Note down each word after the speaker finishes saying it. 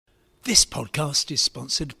This podcast is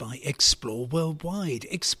sponsored by Explore Worldwide.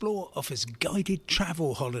 Explore offers guided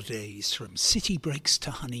travel holidays from city breaks to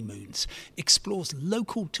honeymoons. Explore's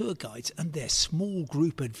local tour guides and their small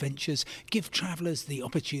group adventures give travellers the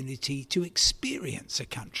opportunity to experience a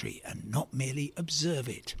country and not merely observe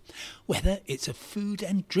it. Whether it's a food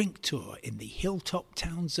and drink tour in the hilltop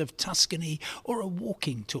towns of Tuscany or a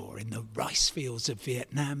walking tour in the rice fields of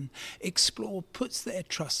Vietnam, Explore puts their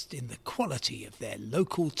trust in the quality of their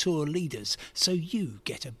local tour leaders so you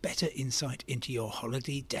get a better insight into your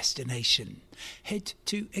holiday destination. Head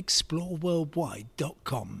to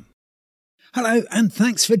exploreworldwide.com. Hello and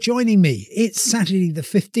thanks for joining me. It's Saturday the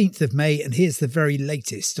 15th of May and here's the very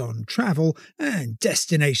latest on travel and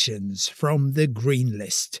destinations from the Green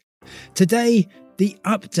List. Today, the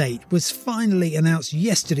update was finally announced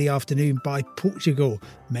yesterday afternoon by Portugal.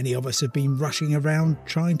 Many of us have been rushing around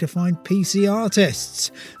trying to find PCR tests.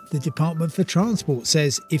 The Department for Transport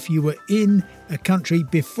says if you were in a country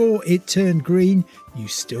before it turned green, you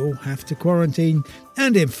still have to quarantine.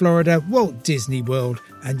 And in Florida, Walt Disney World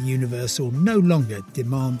and Universal no longer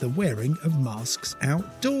demand the wearing of masks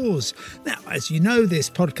outdoors. Now, as you know, this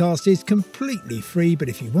podcast is completely free, but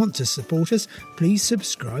if you want to support us, please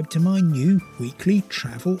subscribe to my new weekly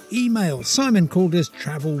travel email, Simon Calder's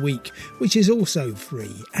Travel Week, which is also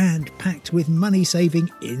free and packed with money-saving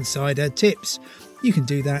insider tips. You can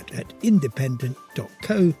do that at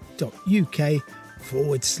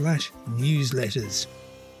independent.co.uk/newsletters.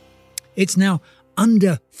 It's now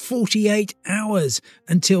under 48 hours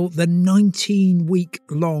until the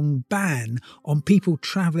 19-week-long ban on people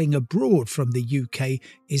travelling abroad from the UK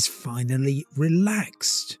is finally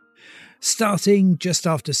relaxed. Starting just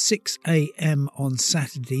after 6 a.m. on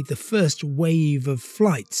Saturday, the first wave of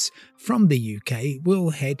flights from the UK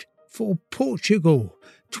will head for Portugal.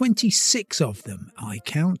 26 of them, I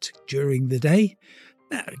count, during the day,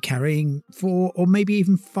 carrying 4 or maybe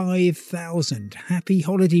even 5,000 happy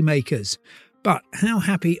holidaymakers. But how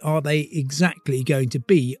happy are they exactly going to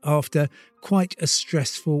be after quite a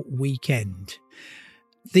stressful weekend?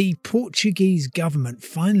 The Portuguese government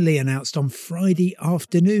finally announced on Friday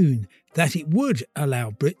afternoon that it would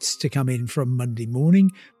allow Brits to come in from Monday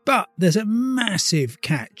morning, but there's a massive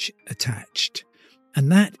catch attached. And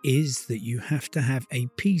that is that you have to have a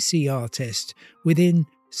PCR test within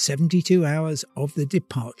 72 hours of the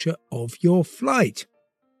departure of your flight.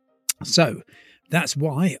 So that's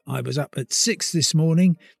why I was up at 6 this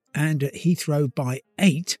morning and at Heathrow by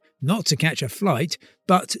 8, not to catch a flight,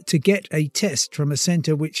 but to get a test from a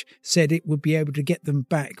centre which said it would be able to get them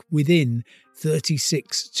back within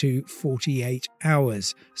 36 to 48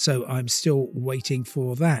 hours. So I'm still waiting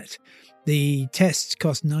for that. The test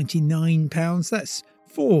cost £99. That's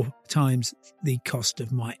 4 times the cost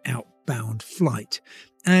of my outbound flight.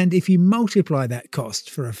 And if you multiply that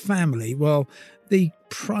cost for a family, well, the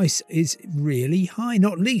price is really high,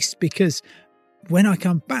 not least because when I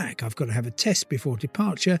come back, I've got to have a test before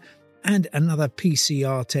departure and another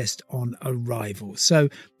PCR test on arrival. So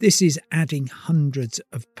this is adding hundreds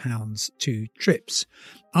of pounds to trips.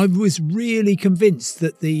 I was really convinced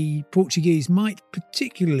that the Portuguese might,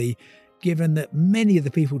 particularly given that many of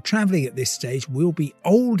the people travelling at this stage will be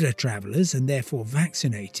older travellers and therefore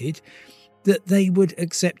vaccinated, that they would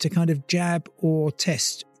accept a kind of jab or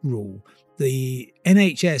test rule. The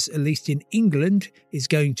NHS, at least in England, is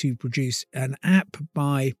going to produce an app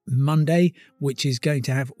by Monday, which is going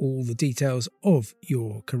to have all the details of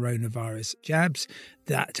your coronavirus jabs.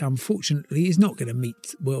 That, unfortunately, is not going to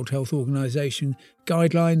meet World Health Organization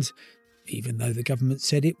guidelines, even though the government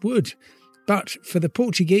said it would. But for the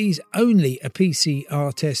Portuguese, only a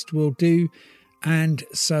PCR test will do. And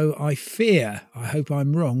so I hope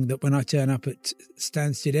I'm wrong, that when I turn up at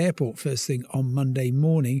Stansted Airport first thing on Monday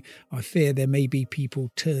morning, I fear there may be people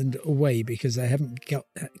turned away because they haven't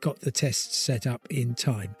got the tests set up in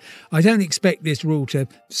time. I don't expect this rule to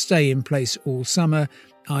stay in place all summer.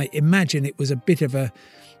 I imagine it was a bit of a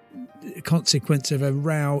consequence of a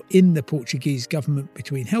row in the Portuguese government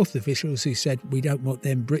between health officials who said we don't want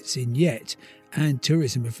them Brits in yet, and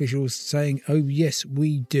tourism officials saying, oh yes,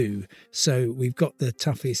 we do. So we've got the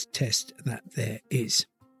toughest test that there is.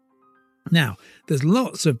 Now, there's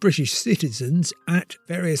lots of British citizens at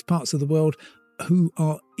various parts of the world who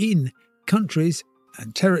are in countries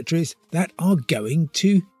and territories that are going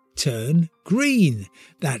to turn green.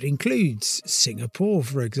 That includes Singapore,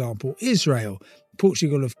 for example, Israel,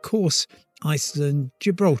 Portugal, of course, Iceland,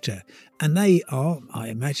 Gibraltar. And they are, I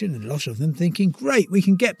imagine, a lot of them thinking, great, we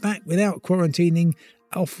can get back without quarantining.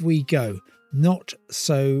 Off we go. Not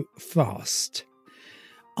so fast.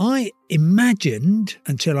 I imagined,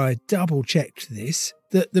 until I double-checked this,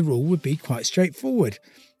 that the rule would be quite straightforward.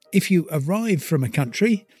 if you arrive from a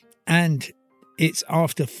country and it's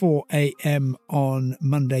after 4 a.m. on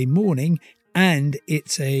Monday morning and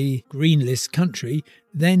it's a green list country,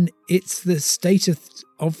 then it's the status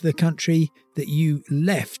of the country that you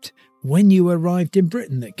left when you arrived in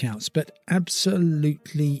Britain that counts, but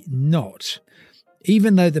absolutely not.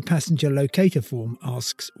 Even though the passenger locator form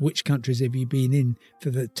asks which countries have you been in for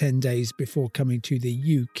the 10 days before coming to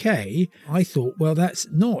the UK, I thought, well, that's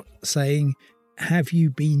not saying have you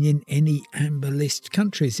been in any amber list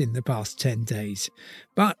countries in the past 10 days.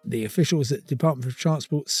 But the officials at the Department of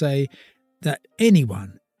Transport say that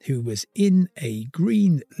anyone who was in a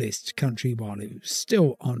green list country while it was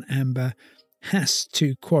still on amber has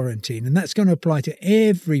to quarantine, and that's going to apply to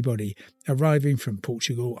everybody arriving from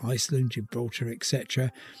Portugal, Iceland, Gibraltar,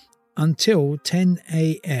 etc. until 10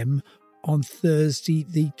 a.m. on Thursday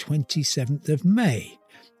the 27th of May.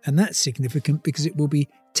 And that's significant because it will be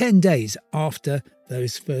 10 days after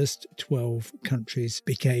those first 12 countries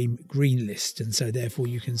became green list, and so therefore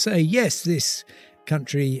you can say, yes, this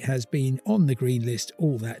country has been on the green list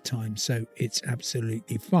all that time, so it's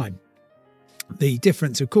absolutely fine. The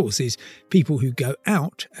difference, of course, is people who go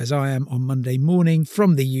out, as I am on Monday morning,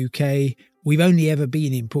 from the UK, we've only ever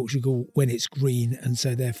been in Portugal when it's green, and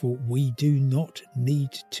so therefore we do not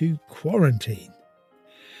need to quarantine.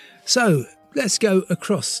 So let's go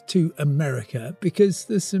across to America, because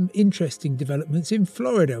there's some interesting developments in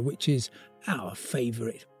Florida, which is our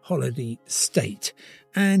favourite holiday state.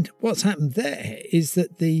 And what's happened there is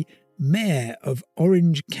that the mayor of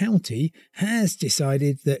Orange County has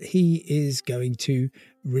decided that he is going to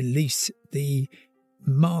release the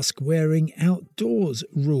mask wearing outdoors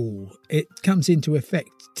rule. It comes into effect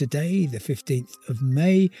today, the 15th of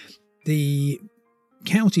May. The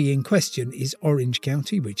county in question is Orange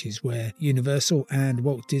County, which is where Universal and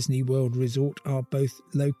Walt Disney World Resort are both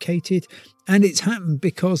located. And it's happened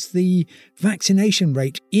because the vaccination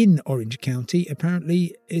rate in Orange County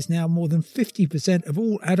apparently is now more than 50% of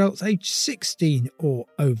all adults aged 16 or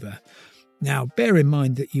over. Now, bear in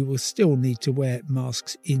mind that you will still need to wear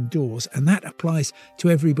masks indoors, and that applies to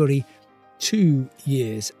everybody 2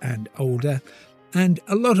 years and older. And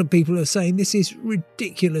a lot of people are saying this is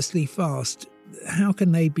ridiculously fast. How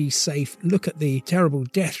can they be safe? Look at the terrible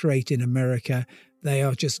death rate in America. They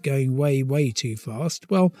are just going way, way too fast.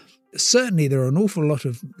 Well, certainly there are an awful lot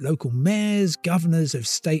of local mayors, governors of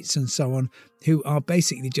states and so on who are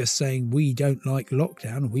basically just saying we don't like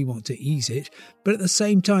lockdown and we want to ease it. But at the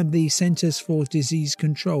same time, the Centres for Disease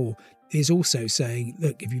Control is also saying,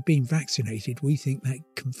 look, if you've been vaccinated, we think that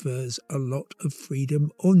confers a lot of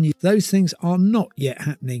freedom on you. Those things are not yet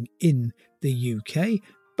happening in the UK,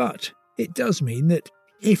 but it does mean that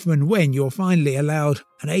if and when you're finally allowed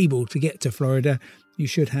and able to get to Florida, you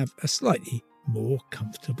should have a slightly more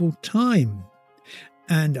comfortable time.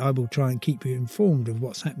 And I will try and keep you informed of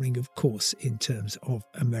what's happening, of course, in terms of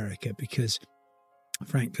America, because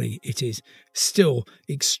frankly, it is still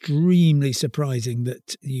extremely surprising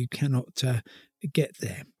that you cannot get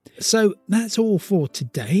there. So that's all for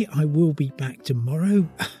today. I will be back tomorrow,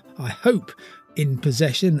 I hope, in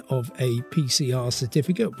possession of a PCR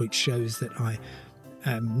certificate, which shows that I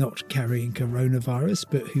am not carrying coronavirus,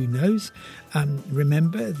 but who knows.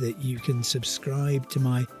 Remember that you can subscribe to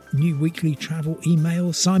my new weekly travel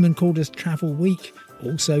email, Simon Calder's Travel Week,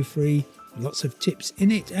 also free, lots of tips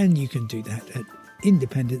in it, and you can do that at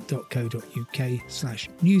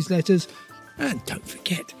independent.co.uk/newsletters. And don't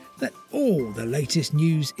forget that all the latest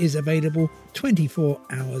news is available 24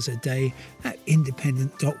 hours a day at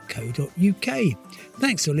independent.co.uk.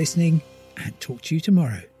 Thanks for listening, and talk to you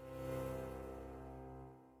tomorrow.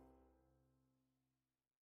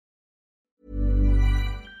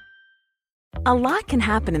 A lot can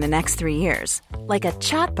happen in the next 3 years. Like a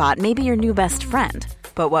chatbot may be your new best friend.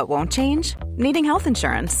 But what won't change? Needing health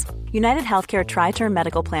insurance. United Healthcare Tri-Term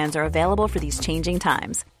Medical Plans are available for these changing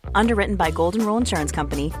times. Underwritten by Golden Rule Insurance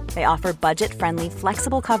Company, they offer budget-friendly,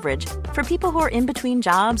 flexible coverage for people who are in between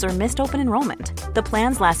jobs or missed open enrollment. The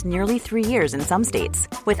plans last nearly 3 years in some states,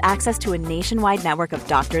 with access to a nationwide network of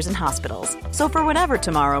doctors and hospitals. So for whatever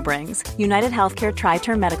tomorrow brings, United Healthcare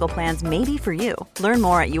Tri-Term Medical Plans may be for you. Learn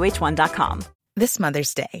more at uh1.com. This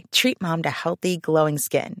Mother's Day, treat mom to healthy, glowing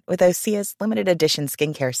skin with Osea's limited edition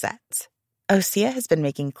skincare sets. Osea has been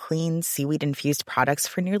making clean, seaweed-infused products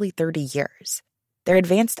for nearly 30 years. Their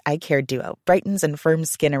advanced eye care duo brightens and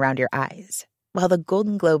firms skin around your eyes, while the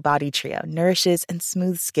Golden Glow Body Trio nourishes and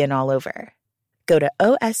smooths skin all over. Go to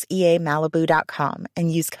OSEAMalibu.com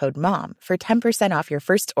and use code MOM for 10% off your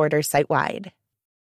first order site-wide.